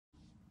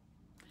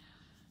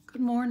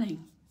Good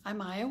morning.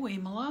 I'm Ayya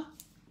Vimala.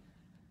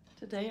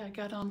 Today I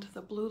got onto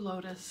the Blue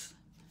Lotus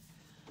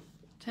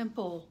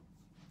Temple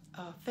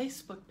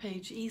Facebook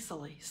page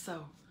easily,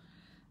 so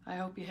I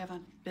hope you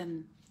haven't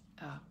been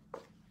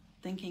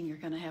thinking you're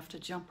going to have to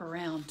jump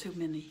around too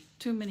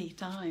many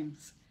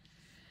times.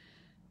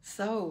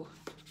 So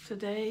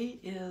today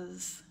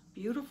is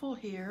beautiful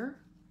here,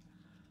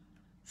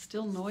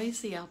 still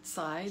noisy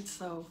outside,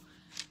 so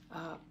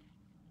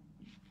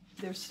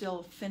they're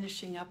still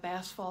finishing up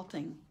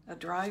asphalting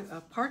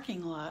a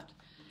parking lot,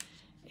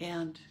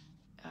 and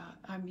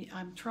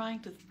I'm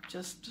trying to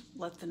just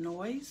let the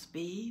noise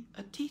be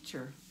a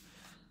teacher,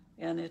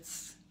 and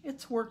it's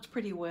worked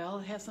pretty well.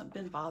 It hasn't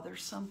been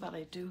bothersome, but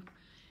I do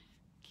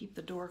keep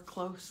the door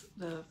closed,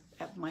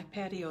 my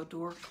patio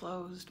door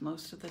closed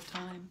most of the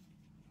time.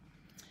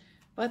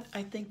 But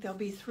I think they'll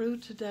be through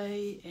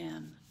today,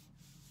 and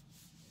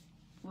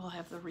we'll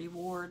have the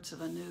rewards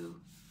of a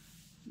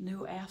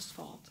new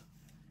asphalt.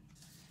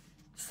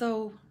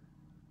 So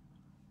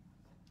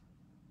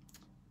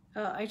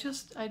I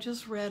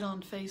just read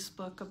on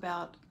Facebook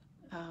about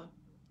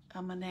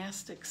a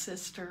monastic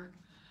sister,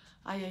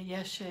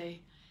 Ayya,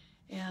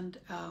 and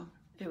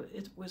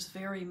it was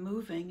very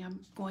moving.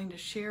 I'm going to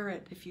share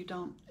it if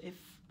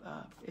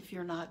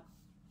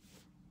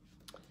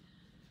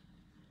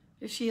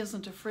she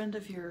isn't a friend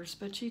of yours,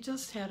 but she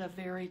just had a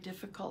very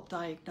difficult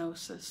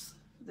diagnosis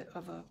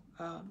of a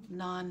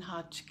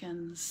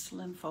non-Hodgkin's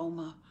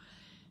lymphoma.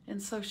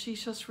 And so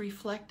she's just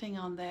reflecting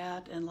on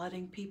that and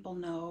letting people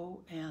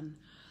know and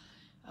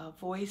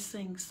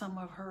voicing some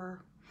of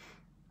her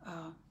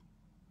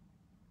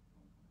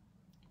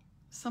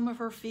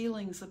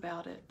feelings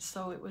about it.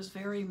 So it was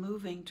very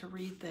moving to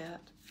read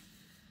that.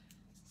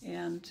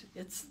 And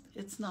it's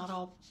not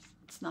all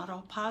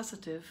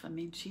positive. I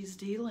mean, she's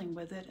dealing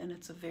with it, and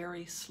it's a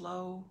very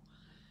slow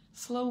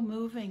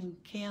moving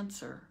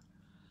cancer.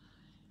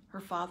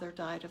 Her father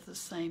died of the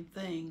same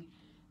thing,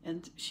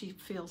 and she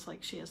feels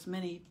like she has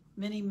many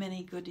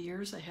good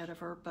years ahead of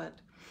her, but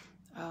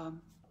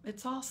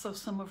it's also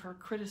some of her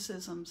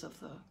criticisms of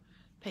the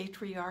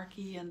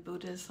patriarchy and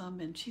Buddhism,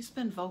 and she's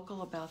been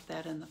vocal about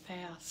that in the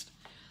past.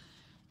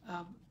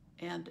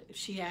 And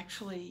she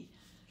actually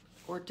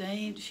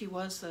ordained, she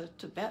was a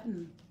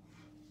Tibetan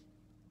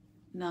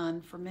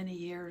nun for many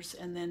years,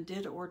 and then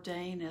did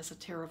ordain as a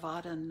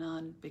Theravada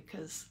nun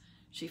because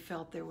she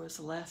felt there was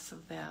less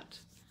of that,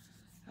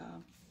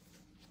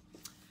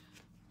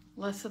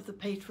 less of the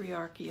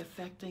patriarchy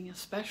affecting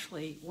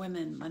especially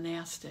women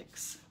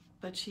monastics.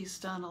 But she's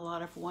done a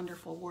lot of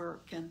wonderful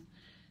work, and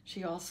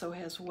she also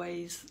has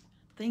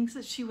things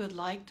that she would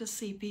like to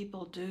see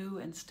people do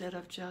instead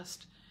of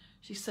just,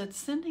 she said,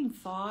 sending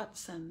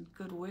thoughts and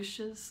good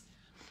wishes.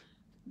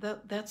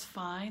 That's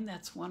fine,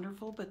 that's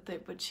wonderful,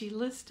 but she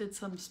listed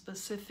some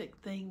specific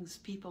things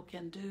people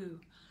can do,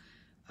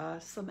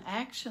 some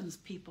actions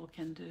people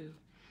can do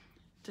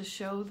to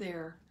show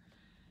their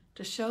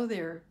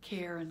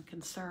care and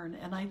concern.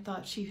 And I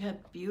thought she's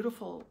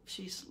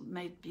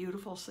made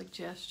beautiful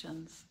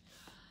suggestions,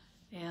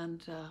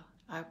 and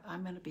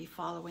I'm going to be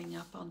following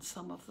up on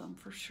some of them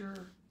for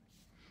sure.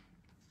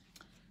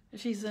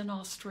 She's in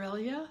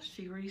Australia.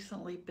 She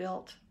recently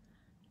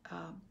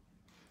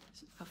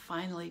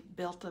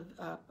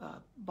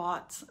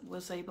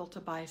was able to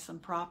buy some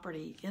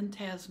property in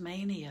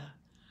Tasmania.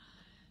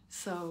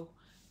 So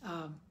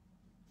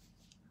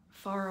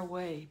far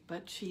away,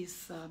 but she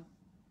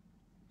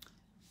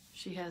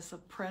has a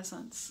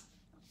presence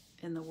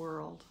in the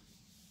world.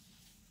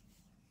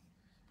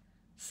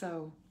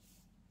 So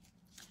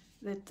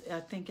I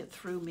think it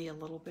threw me a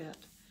little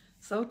bit.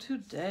 So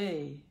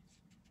today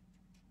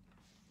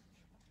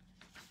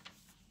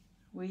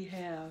we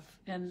have,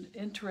 and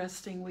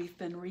interesting, we've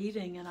been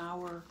reading in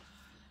our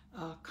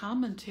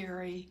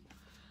commentary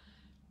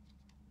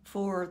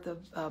for the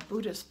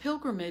Buddhist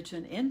pilgrimage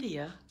in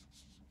India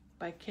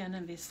by Ken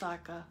and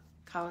Visakha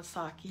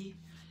Kawasaki.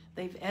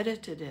 They've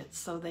edited it,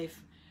 so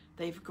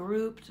they've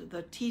grouped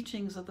the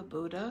teachings of the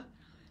Buddha,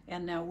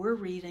 and now we're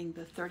reading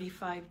the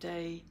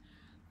 35-day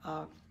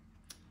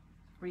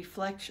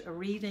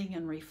reading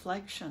and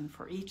reflection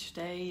for each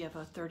day of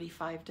a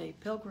 35-day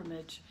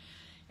pilgrimage.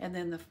 And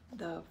then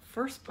the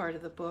first part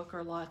of the book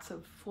are lots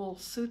of full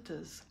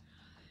suttas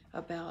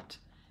about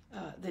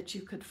that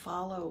you could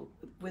follow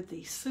with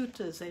these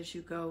suttas as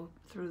you go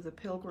through the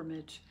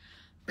pilgrimage.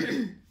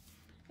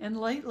 And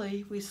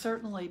lately, we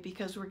certainly,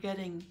 because we're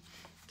getting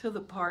to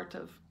the part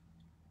of,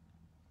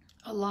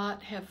 a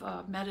lot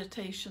have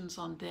meditations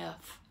on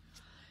death,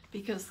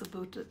 because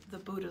the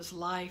Buddha's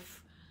life,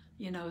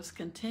 is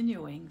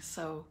continuing.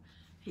 So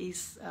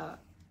he's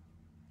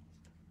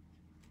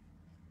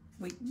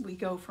we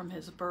go from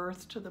his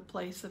birth to the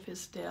place of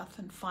his death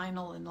and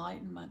final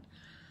enlightenment.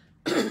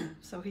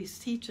 So he's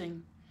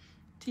teaching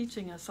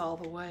us all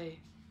the way.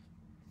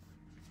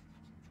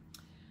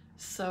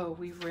 So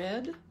we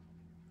read,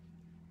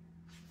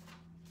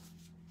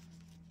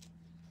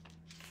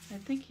 I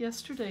think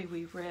yesterday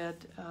we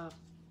read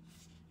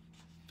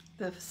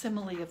the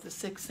simile of the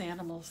 6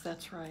 animals,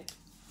 that's right.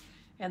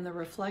 And the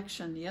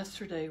reflection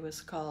yesterday was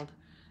called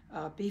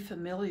be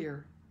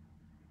familiar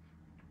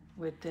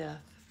with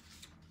death.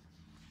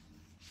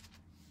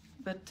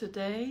 But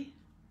today,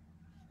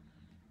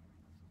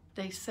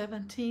 day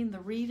 17, the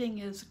reading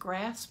is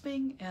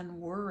Grasping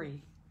and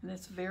Worry, and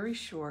it's very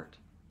short.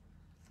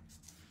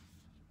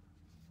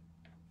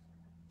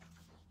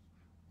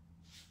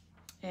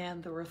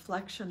 And the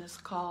reflection is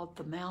called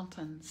The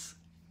Mountains.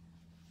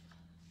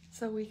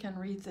 So we can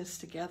read this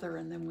together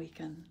and then we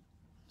can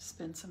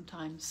spend some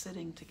time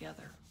sitting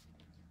together.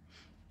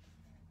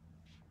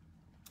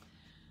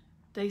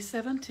 Day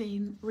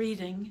 17,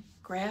 reading,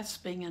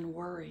 Grasping and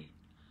Worry.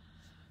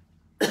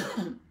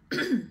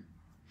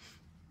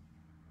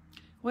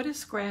 What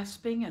is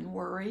grasping and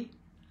worry?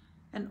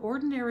 An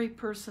ordinary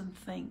person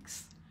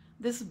thinks,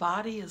 this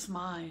body is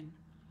mine.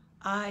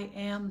 I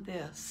am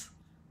this.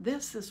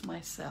 This is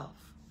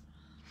myself.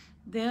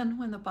 Then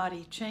when the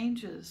body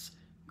changes,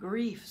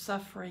 grief,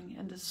 suffering,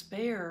 and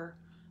despair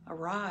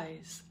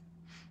arise.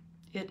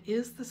 It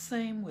is the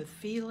same with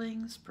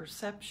feelings,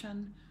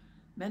 perception,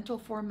 mental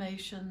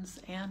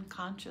formations, and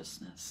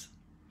consciousness.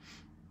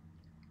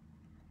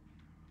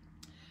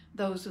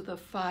 Those are the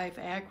 5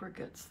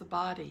 aggregates: the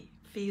body,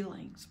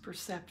 feelings,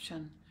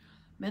 perception,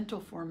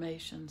 mental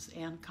formations,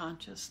 and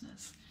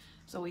consciousness.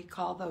 So we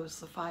call those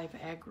the 5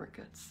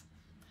 aggregates,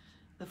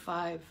 the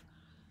 5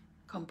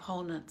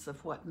 components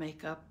of what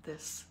make up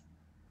this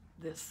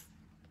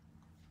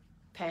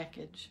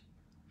package.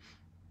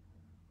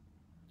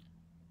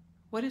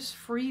 What is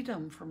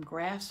freedom from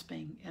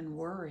grasping and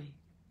worry?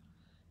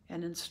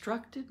 An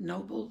instructed,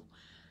 noble,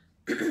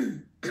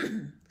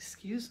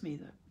 excuse me,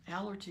 the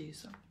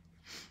allergies are,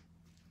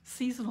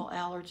 seasonal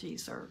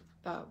allergies are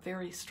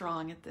very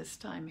strong at this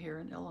time here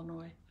in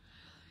Illinois.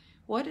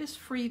 What is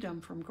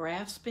freedom from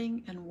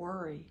grasping and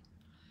worry?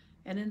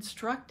 An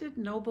instructed,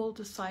 noble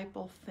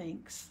disciple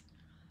thinks,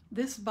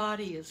 this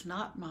body is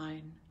not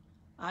mine.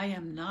 I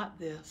am not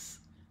this.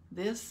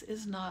 This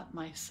is not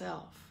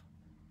myself.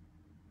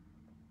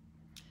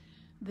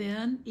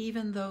 Then,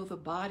 even though the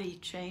body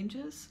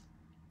changes,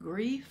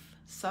 grief,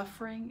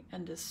 suffering,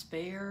 and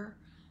despair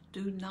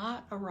do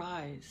not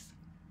arise.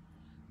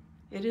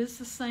 It is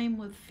the same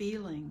with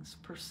feelings,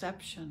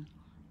 perception,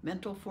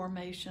 mental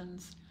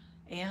formations,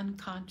 and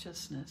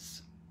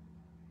consciousness.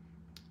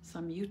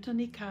 Samyutta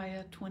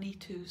Nikaya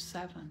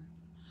 22:7.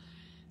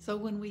 So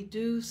when we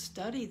do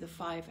study the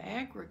 5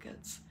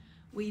 aggregates,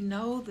 we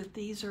know that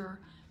these are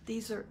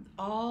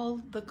all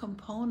the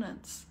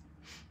components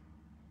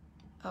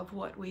of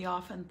what we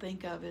often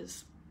think of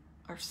as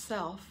our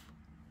self.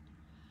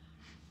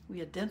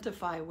 We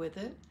identify with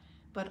it,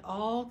 but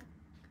all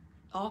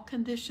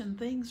conditioned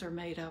things are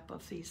made up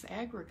of these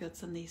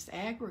aggregates, and these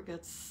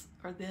aggregates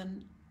are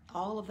then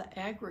all of the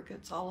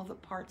aggregates, all of the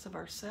parts of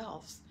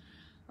ourselves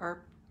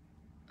are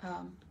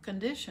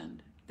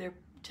conditioned. They're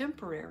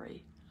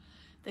temporary.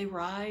 They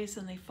rise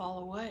and they fall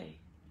away.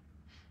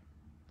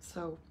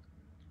 So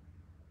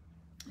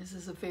this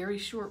is a very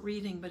short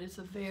reading, but it's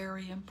a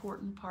very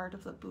important part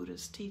of the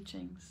Buddha's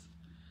teachings.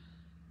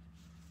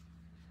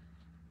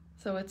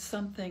 So it's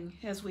something,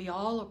 as we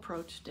all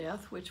approach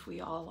death, which we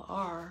all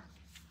are,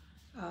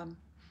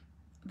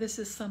 this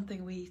is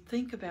something we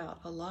think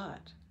about a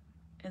lot.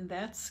 And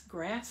that's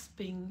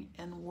grasping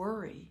and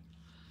worry,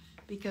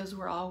 because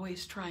we're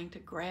always trying to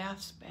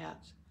grasp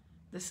at,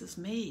 this is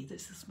me,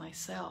 this is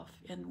myself,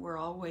 and we're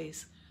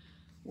always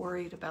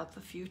worried about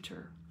the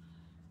future,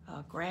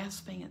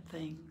 grasping at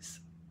things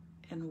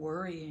and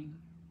worrying.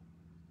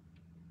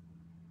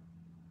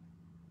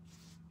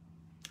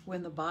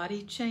 When the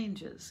body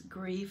changes,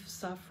 grief,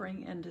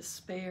 suffering, and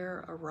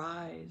despair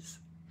arise,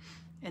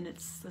 and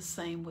it's the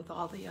same with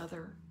all the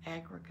other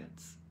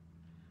aggregates.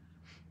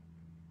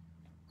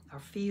 Our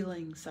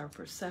feelings, our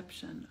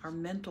perception, our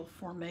mental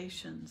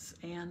formations,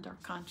 and our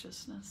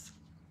consciousness.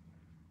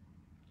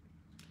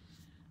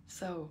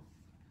 So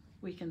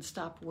we can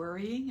stop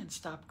worrying and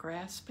stop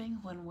grasping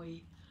when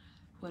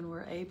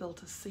we're able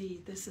to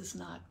see, this is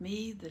not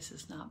me, this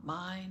is not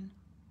mine.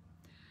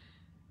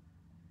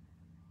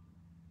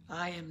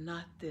 I am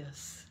not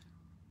this.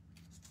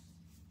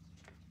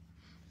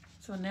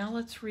 So now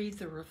let's read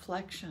the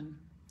reflection.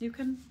 You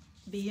can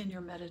be in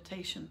your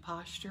meditation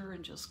posture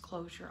and just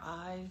close your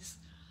eyes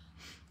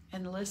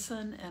and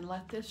listen, and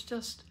let this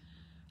just,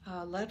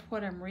 let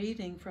what I'm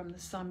reading from the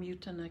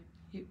Samyutta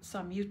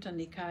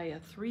Nikaya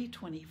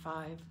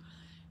 325,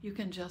 you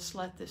can just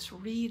let this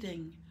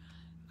reading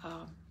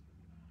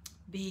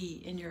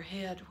be in your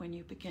head when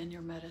you begin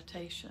your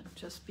meditation.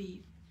 Just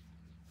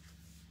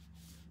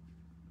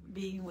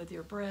being with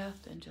your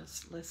breath and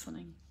just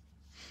listening.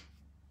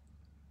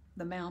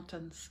 The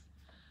mountains.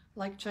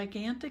 Like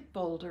gigantic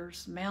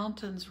boulders,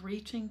 mountains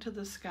reaching to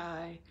the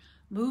sky,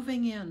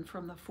 moving in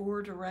from the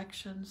 4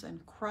 directions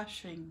and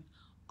crushing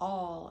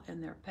all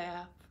in their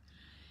path.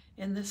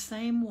 In the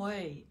same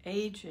way,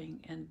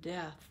 aging and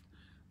death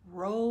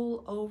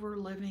roll over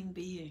living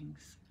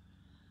beings.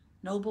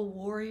 Noble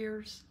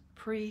warriors,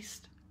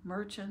 priests,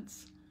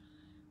 merchants,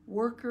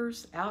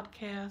 workers,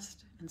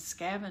 outcasts, and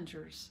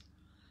scavengers.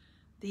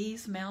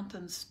 These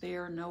mountains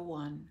spare no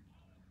one.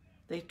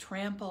 They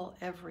trample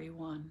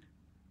everyone.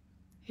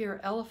 Here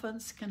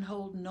elephants can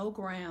hold no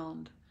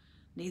ground,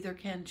 neither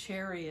can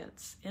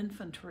chariots,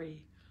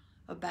 infantry,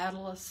 a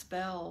battle of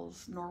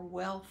spells, nor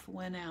wealth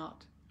win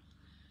out.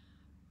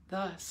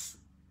 Thus,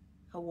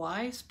 a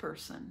wise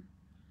person,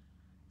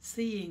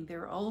 seeing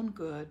their own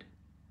good,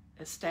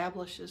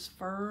 establishes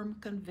firm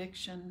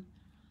conviction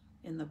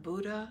in the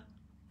Buddha,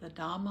 the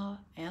Dhamma,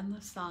 and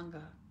the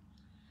Sangha.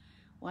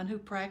 One who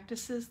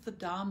practices the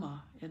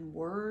Dhamma in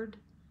word,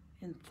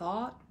 in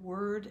thought,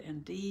 word,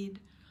 and deed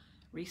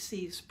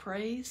receives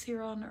praise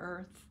here on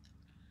earth,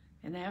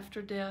 and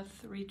after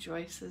death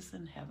rejoices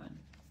in heaven.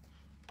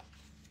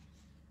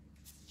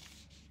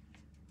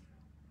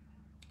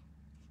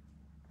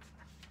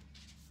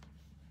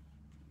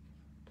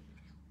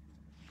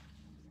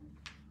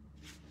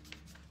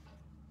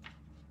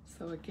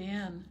 So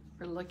again,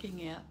 we're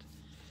looking at,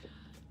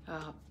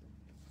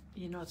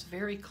 it's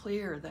very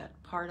clear that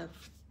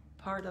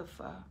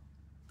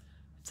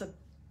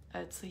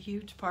it's a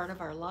huge part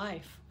of our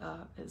life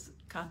is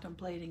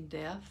contemplating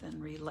death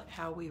and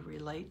how we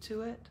relate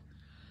to it.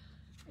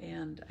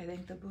 And I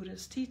think the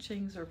Buddha's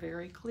teachings are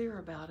very clear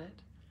about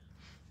it.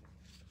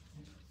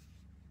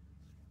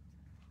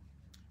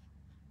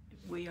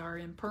 We are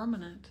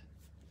impermanent,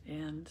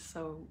 and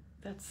so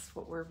that's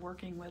what we're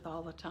working with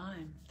all the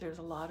time. There's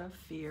a lot of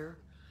fear.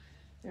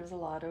 There's a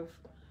lot of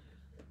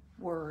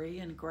worry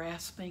and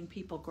grasping.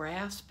 People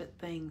grasp at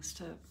things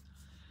to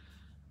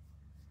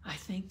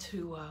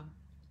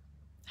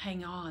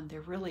hang on.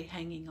 They're really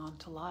hanging on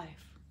to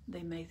life.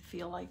 They may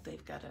feel like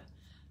they've got to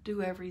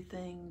do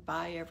everything,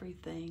 buy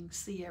everything,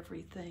 see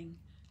everything,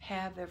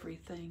 have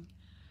everything.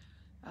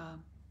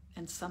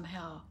 And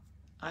somehow,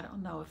 I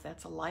don't know if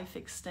that's a life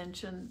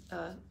extension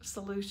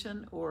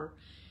solution or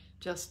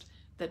just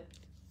that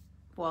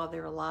while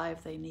they're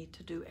alive, they need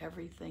to do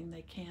everything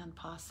they can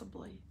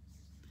possibly.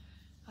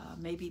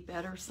 Maybe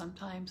better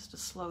sometimes to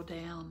slow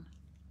down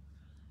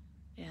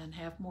and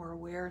have more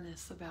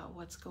awareness about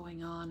what's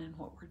going on and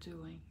what we're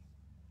doing.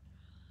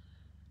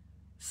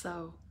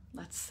 So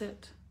let's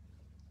sit.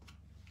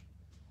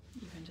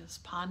 You can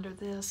just ponder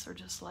this or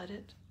just let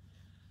it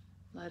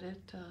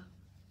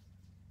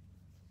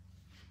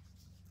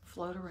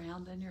float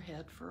around in your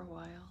head for a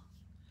while.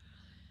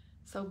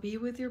 So be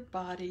with your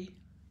body.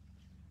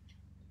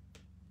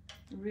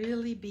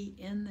 Really be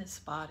in this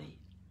body.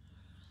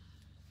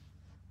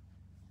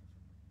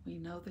 We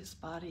know this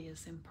body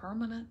is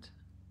impermanent,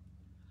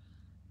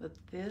 but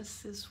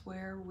this is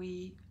where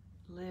we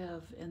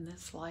live in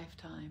this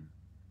lifetime.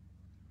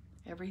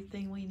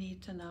 Everything we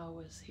need to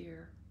know is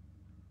here.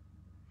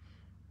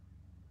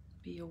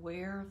 Be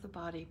aware of the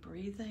body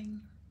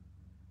breathing.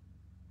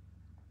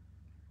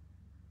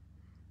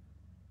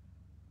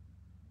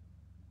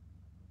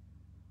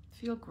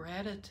 Feel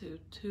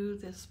gratitude to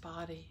this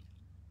body.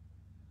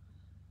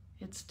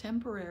 It's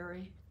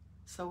temporary,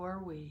 so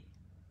are we.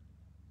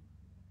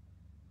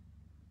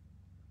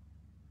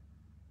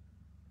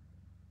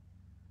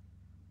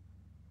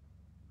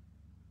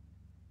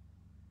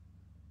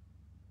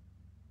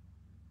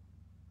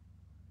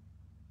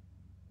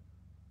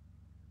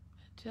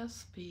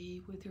 Just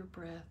be with your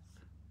breath.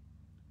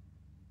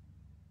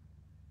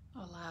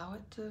 Allow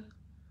it to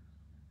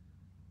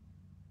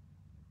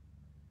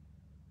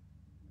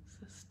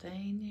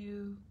sustain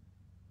you.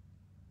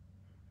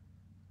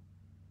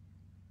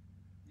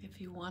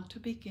 If you want to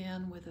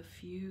begin with a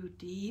few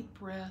deep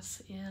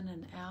breaths in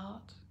and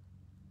out,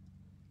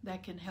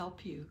 that can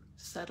help you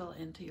settle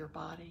into your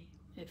body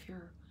if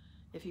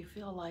you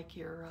feel like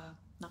you're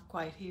not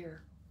quite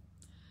here.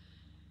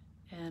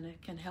 And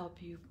it can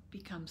help you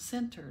become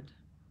centered.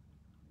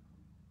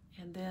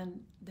 And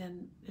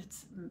then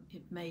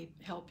it may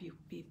help you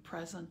be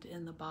present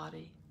in the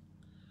body.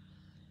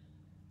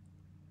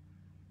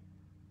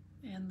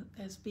 And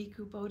as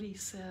Bhikkhu Bodhi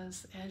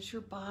says, as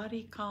your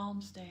body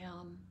calms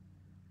down,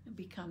 it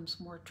becomes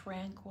more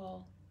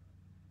tranquil,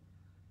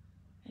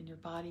 and your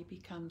body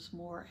becomes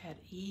more at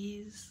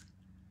ease,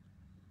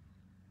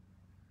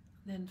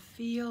 then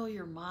feel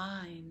your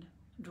mind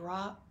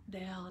drop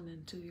down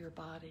into your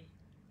body.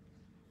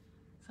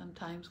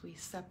 Sometimes we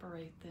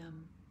separate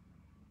them.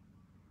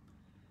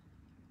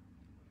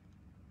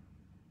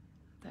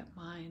 That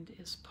mind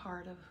is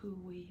part of who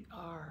we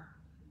are.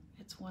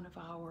 It's one of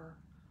our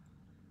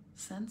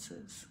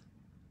senses.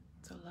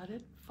 So let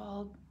it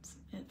fall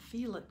and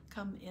feel it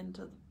come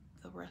into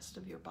the rest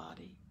of your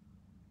body.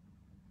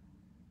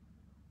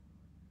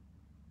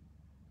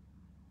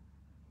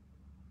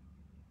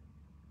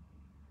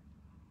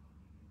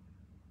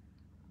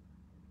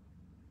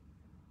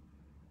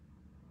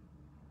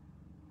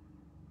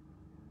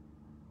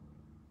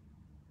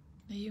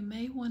 Now you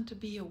may want to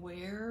be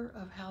aware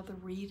of how the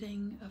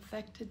reading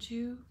affected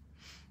you.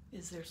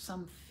 Is there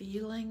some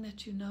feeling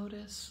that you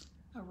notice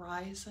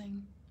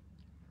arising?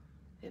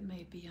 It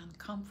may be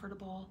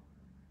uncomfortable.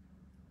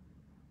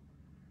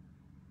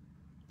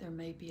 There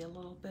may be a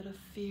little bit of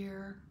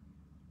fear.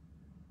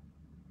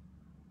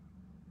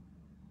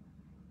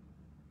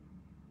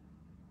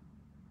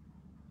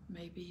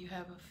 Maybe you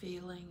have a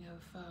feeling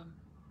of,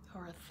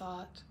 or a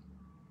thought,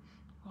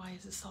 Why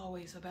is this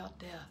always about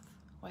death?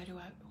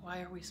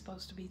 Why are we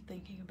supposed to be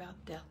thinking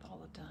about death all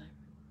the time?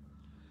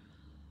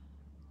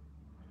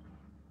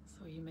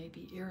 So you may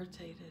be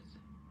irritated.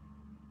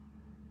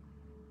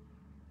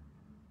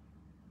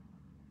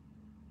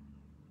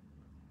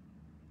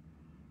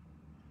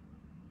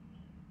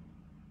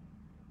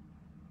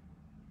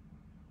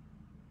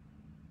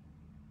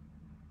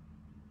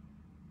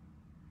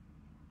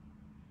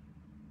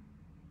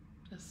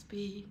 Just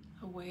be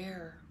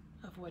aware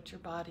of what your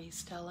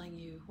body's telling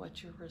you,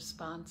 what your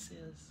response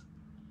is.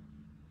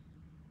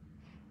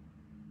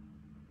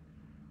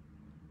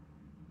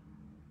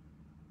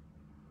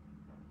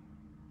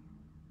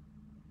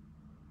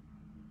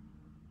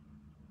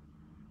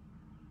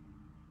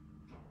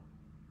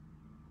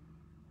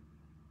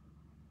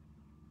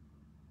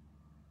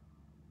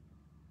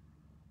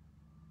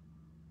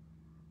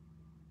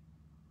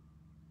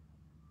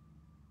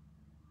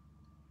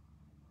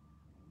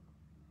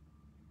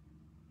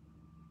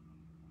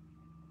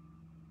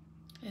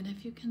 And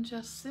if you can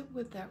just sit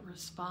with that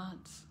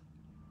response,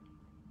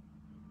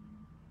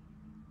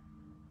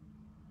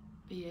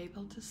 be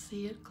able to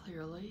see it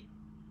clearly,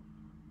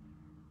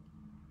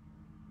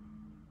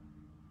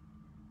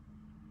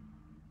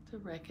 to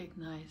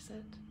recognize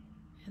it,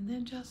 and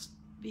then just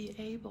be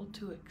able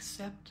to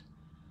accept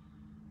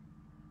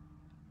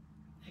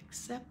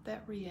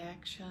that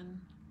reaction,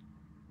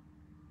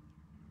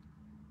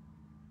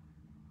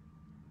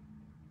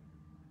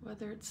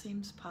 whether it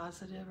seems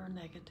positive or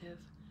negative.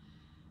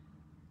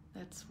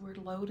 We're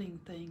loading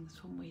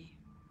things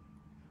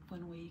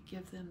when we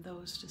give them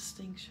those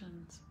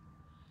distinctions.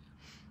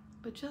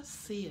 But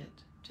just see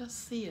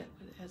it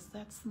as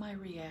that's my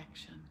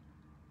reaction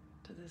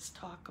to this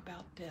talk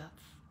about death.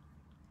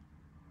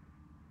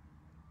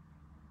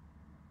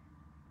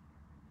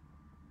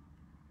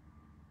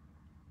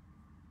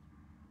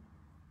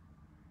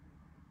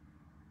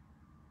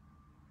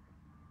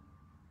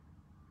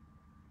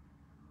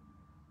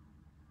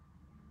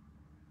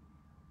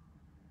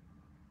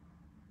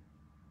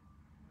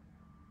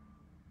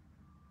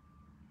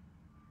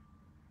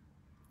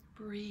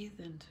 Breathe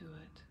into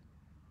it.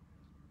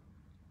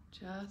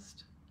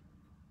 Just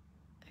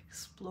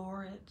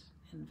explore it,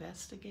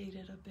 investigate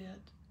it a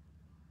bit.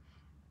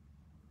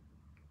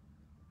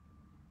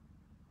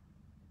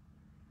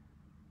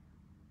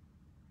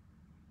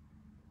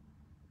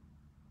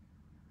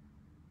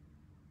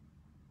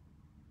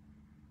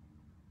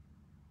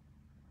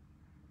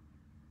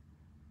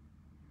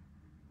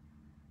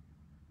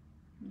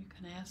 You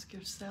can ask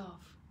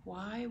yourself,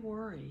 why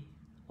worry?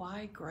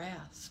 Why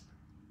grasp?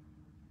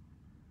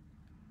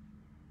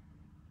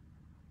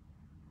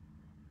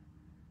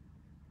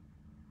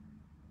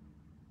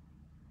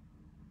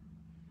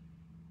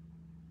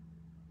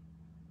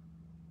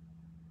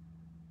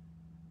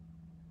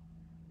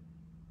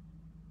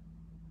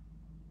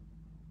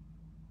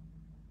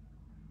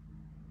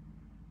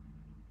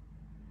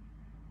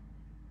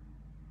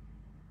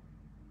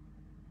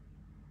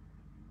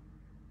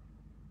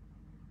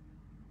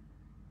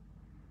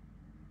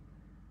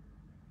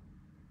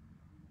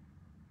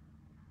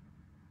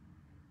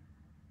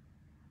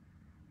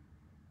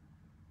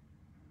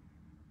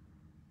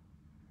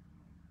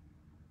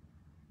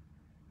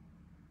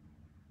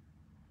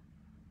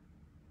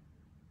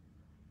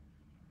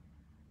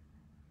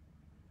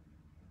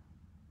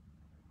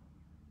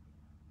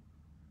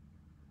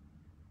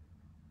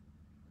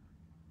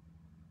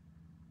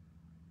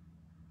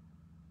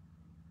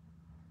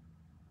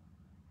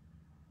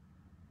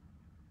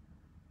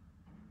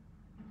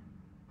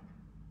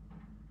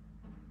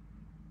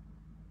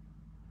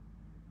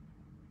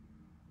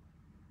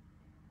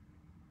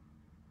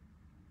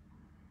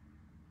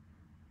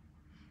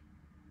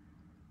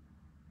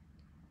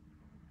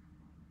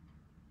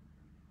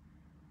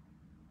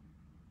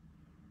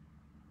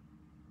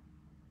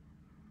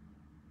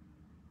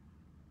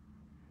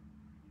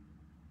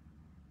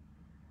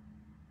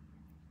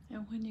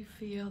 And when you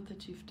feel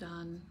that you've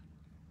done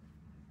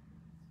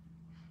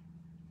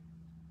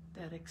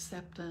that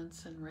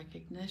acceptance and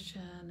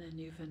recognition and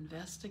you've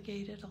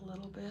investigated a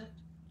little bit,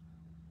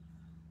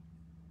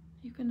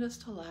 you can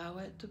just allow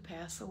it to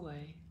pass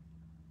away.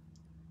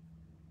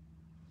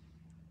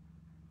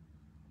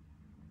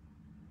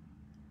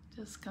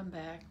 Just come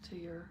back to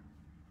your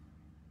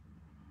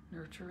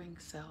nurturing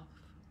self.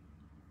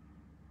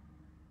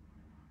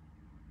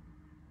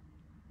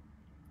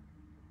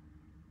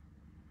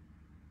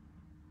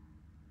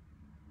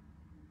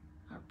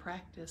 Our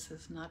practice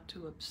is not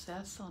to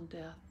obsess on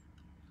death.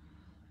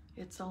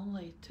 It's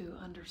only to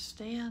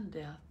understand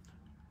death,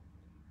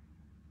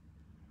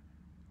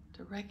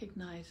 to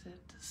recognize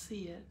it, to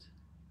see it.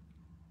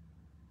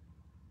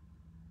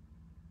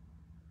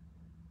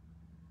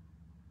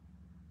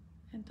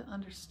 And to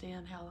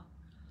understand how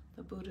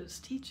the Buddha's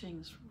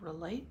teachings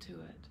relate to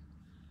it.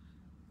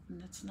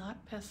 And it's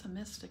not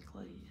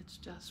pessimistically, it's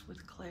just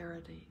with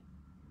clarity.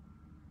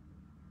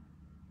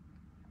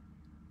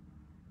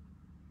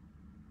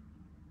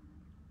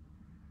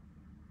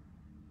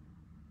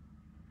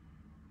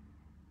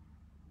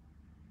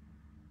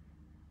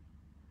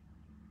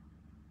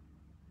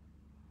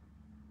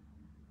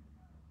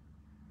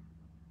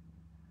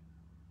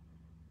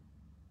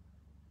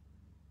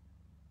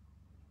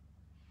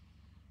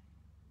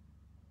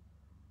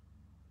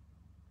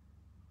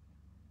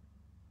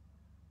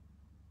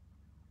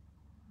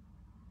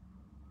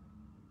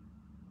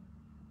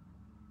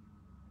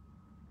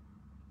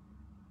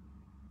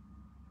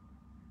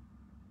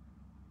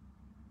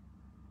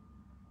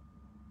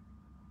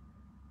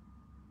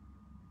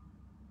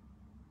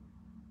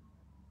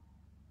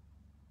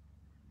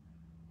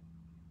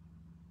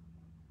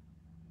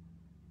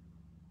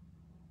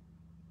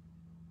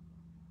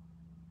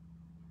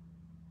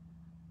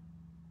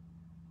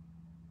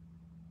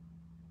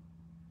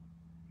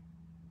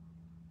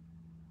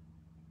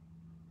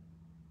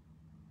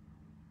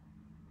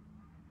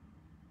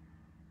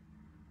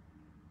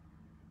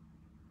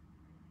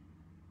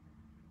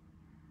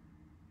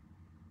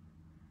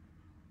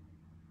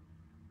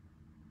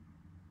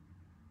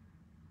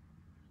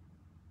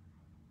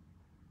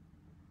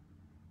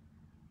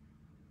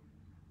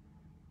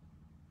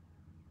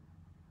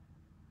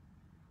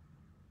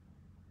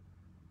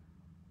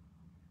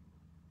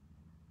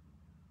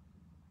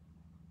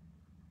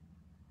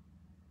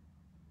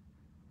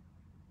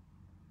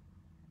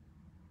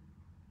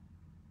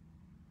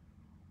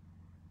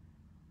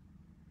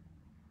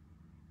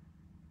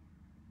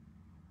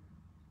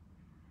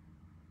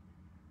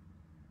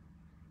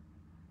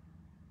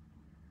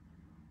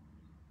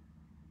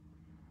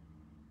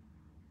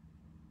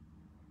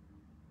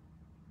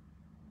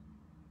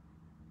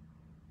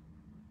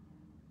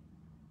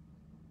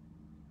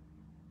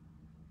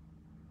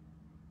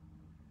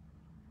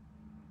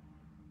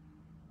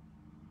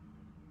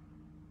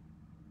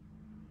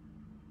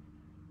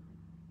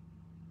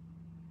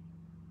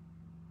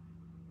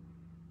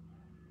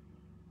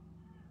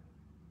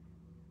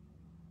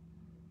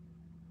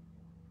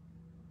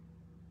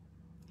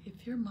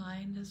 If your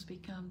mind has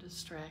become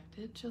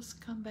distracted, just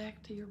come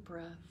back to your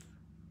breath.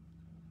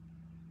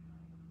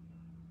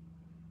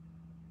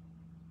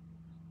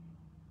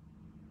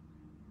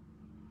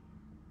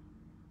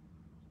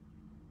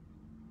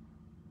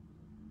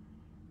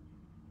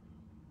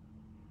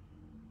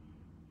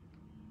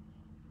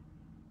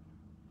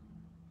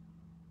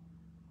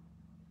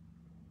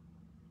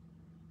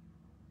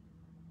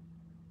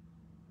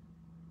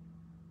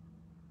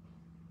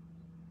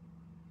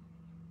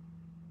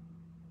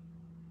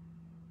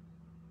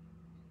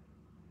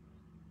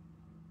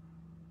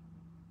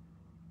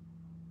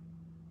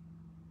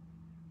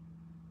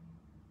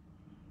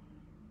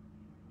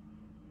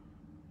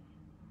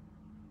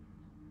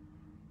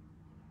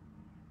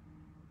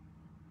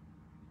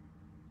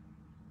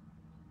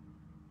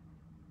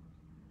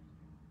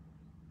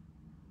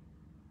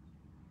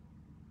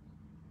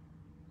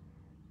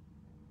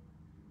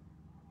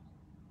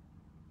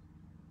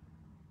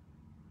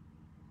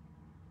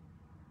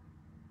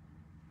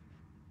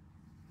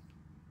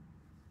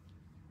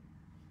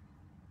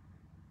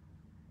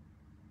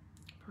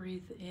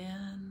 Breathe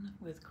in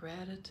with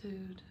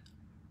gratitude.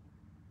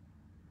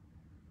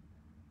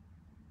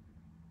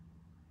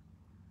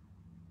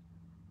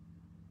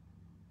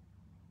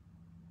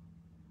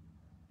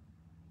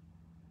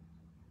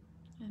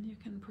 And you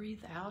can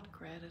breathe out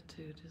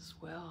gratitude as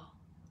well.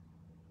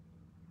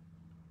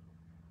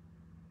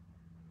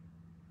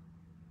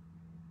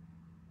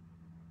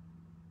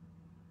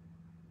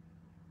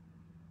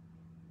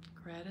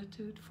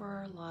 Gratitude for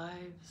our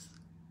lives.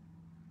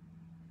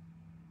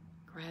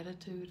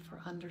 Gratitude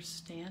for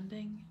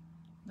understanding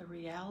the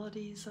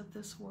realities of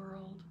this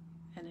world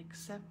and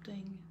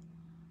accepting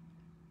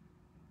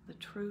the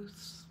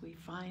truths we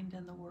find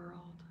in the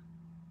world.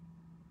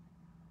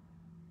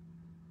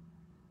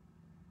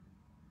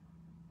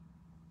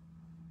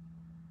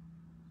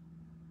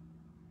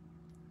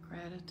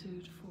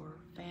 Gratitude for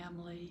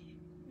family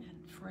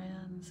and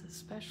friends,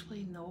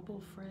 especially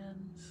noble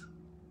friends.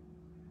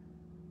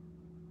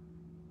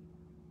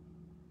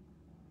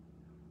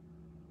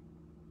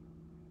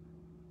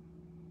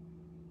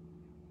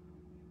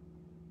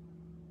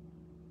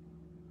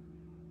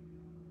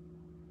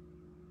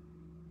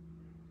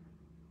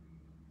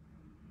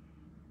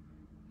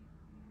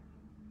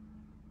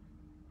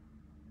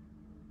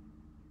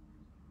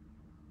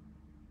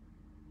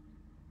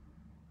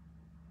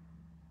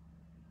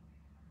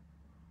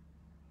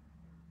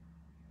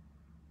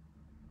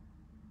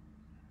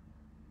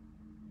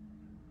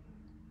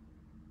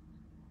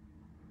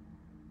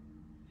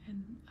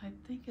 And I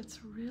think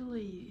it's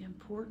really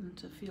important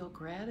to feel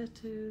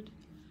gratitude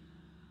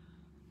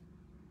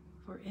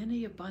for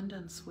any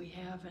abundance we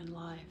have in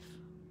life.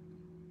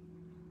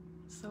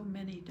 So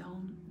many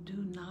do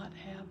not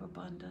have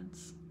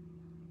abundance.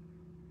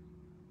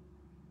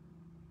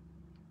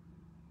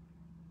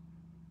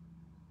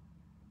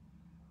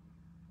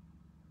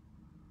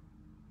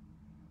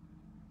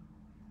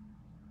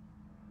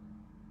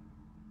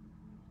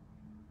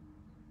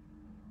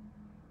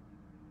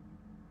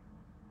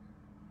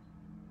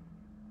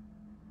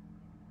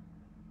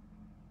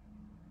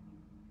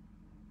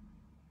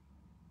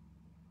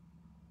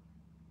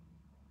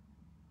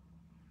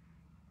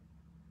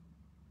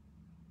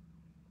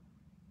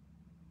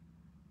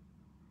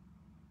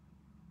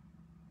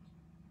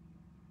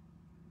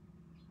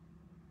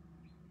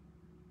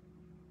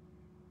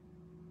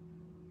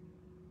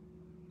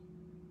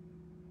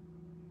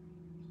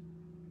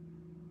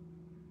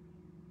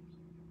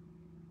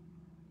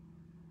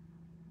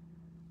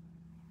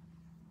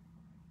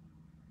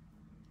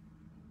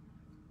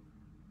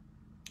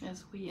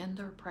 As we end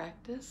our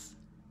practice,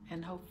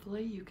 and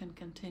hopefully you can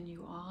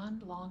continue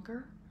on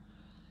longer,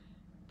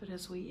 but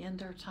as we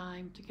end our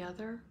time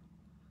together,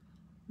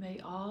 may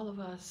all of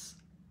us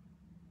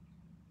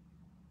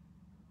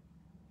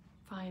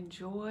find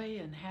joy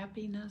and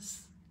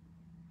happiness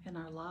in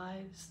our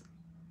lives,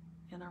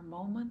 in our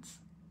moments,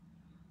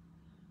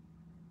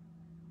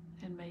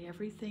 and may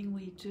everything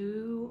we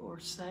do or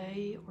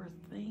say or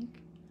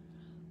think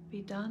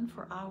be done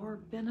for our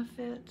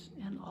benefit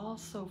and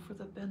also for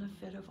the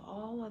benefit of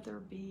all other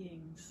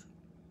beings.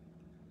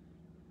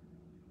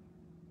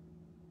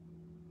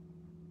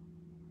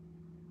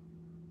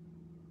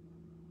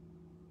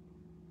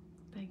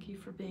 Thank you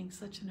for being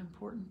such an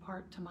important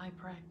part to my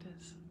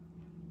practice.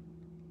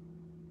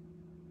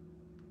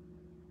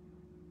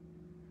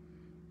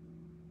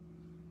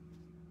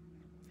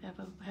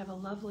 Have a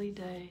lovely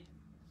day,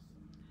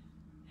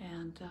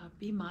 and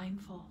be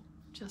mindful.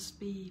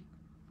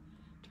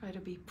 Try to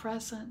be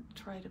present,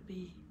 try to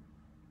be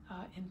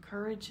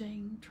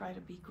encouraging, try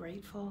to be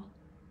grateful.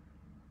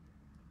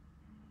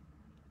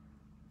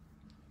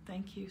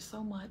 Thank you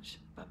so much.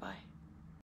 Bye-bye.